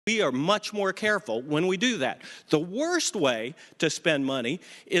We are much more careful when we do that. The worst way to spend money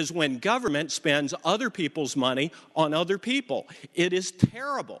is when government spends other people's money on other people. It is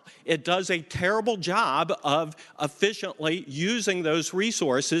terrible. It does a terrible job of efficiently using those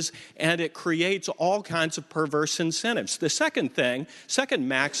resources, and it creates all kinds of perverse incentives. The second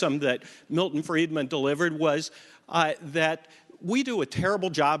maxim that Milton Friedman delivered was that we do a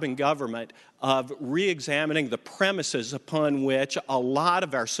terrible job in government of re-examining the premises upon which a lot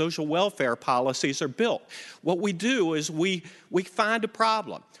of our social welfare policies are built. What we do is we find a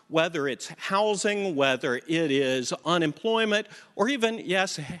problem, whether it's housing, whether it is unemployment, or even,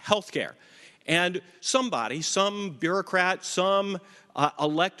 yes, health care. And somebody, some bureaucrat, some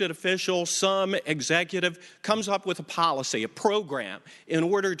elected official, some executive comes up with a policy, a program, in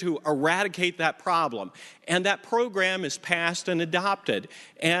order to eradicate that problem. And that program is passed and adopted.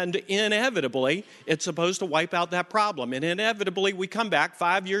 And inevitably, it's supposed to wipe out that problem. And inevitably, we come back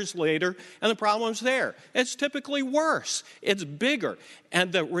 5 years later, and the problem's there. It's typically worse. It's bigger.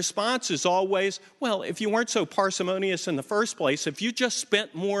 And the response is always, well, if you weren't so parsimonious in the first place, if you just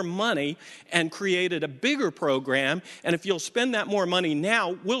spent more money and created a bigger program, and if you'll spend that more money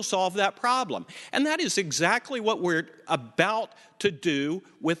now, we'll solve that problem. And that is exactly what we're about to do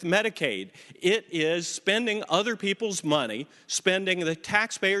with Medicaid. It is spending other people's money, spending the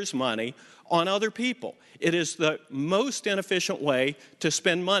taxpayers' money on other people. It is the most inefficient way to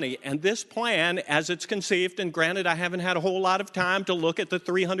spend money. And this plan, as it's conceived, and granted I haven't had a whole lot of time to look at the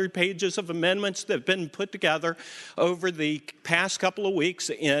 300 pages of amendments that have been put together over the past couple of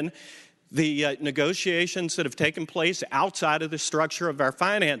weeks in the negotiations that have taken place outside of the structure of our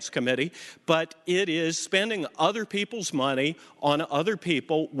finance committee, but it is spending other people's money on other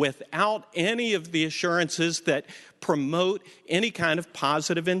people without any of the assurances that promote any kind of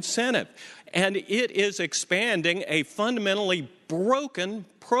positive incentive. And it is expanding a fundamentally broken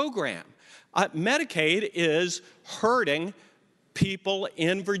program. Medicaid is hurting people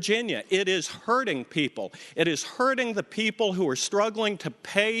in Virginia. It is hurting people. It is hurting the people who are struggling to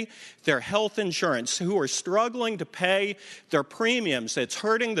pay their health insurance, who are struggling to pay their premiums. It's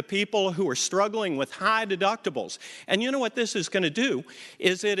hurting the people who are struggling with high deductibles. And you know what this is going to do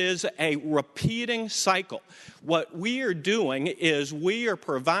is it is a repeating cycle. What we are doing is we are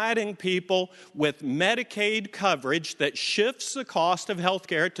providing people with Medicaid coverage that shifts the cost of health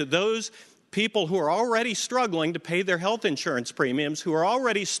care to those people who are already struggling to pay their health insurance premiums, who are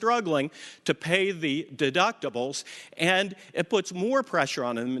already struggling to pay the deductibles, and it puts more pressure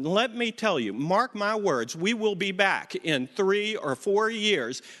on them. And let me tell you, mark my words, we will be back in 3 or 4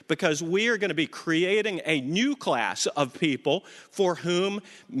 years because we are going to be creating a new class of people for whom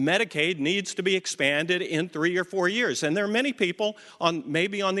Medicaid needs to be expanded in 3 or 4 years. And there are many people,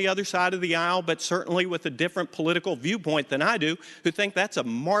 maybe on the other side of the aisle, but certainly with a different political viewpoint than I do, who think that's a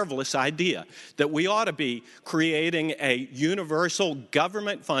marvelous idea, that we ought to be creating a universal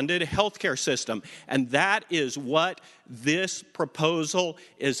government-funded healthcare system. And that is what this proposal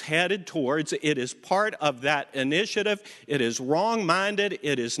is headed towards. It is part of that initiative. It is wrong-minded.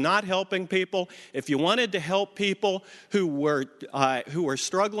 It is not helping people. If you wanted to help people who were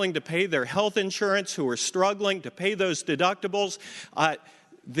struggling to pay their health insurance, who were struggling to pay those deductibles,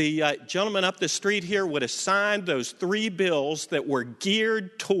 the gentleman up the street here would have signed those 3 bills that were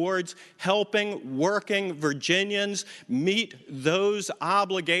geared towards helping working Virginians meet those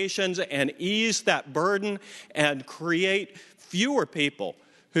obligations and ease that burden and create fewer people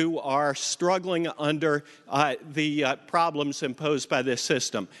who are struggling under the problems imposed by this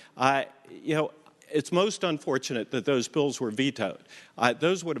system. It's most unfortunate that those bills were vetoed.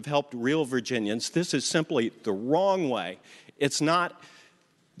 Those would have helped real Virginians. This is simply the wrong way. It's not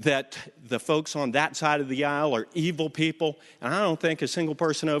that the folks on that side of the aisle are evil people, and I don't think a single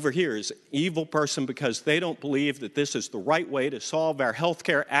person over here is an evil person because they don't believe that this is the right way to solve our health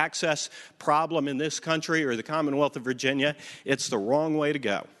care access problem in this country or the Commonwealth of Virginia. It's the wrong way to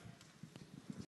go.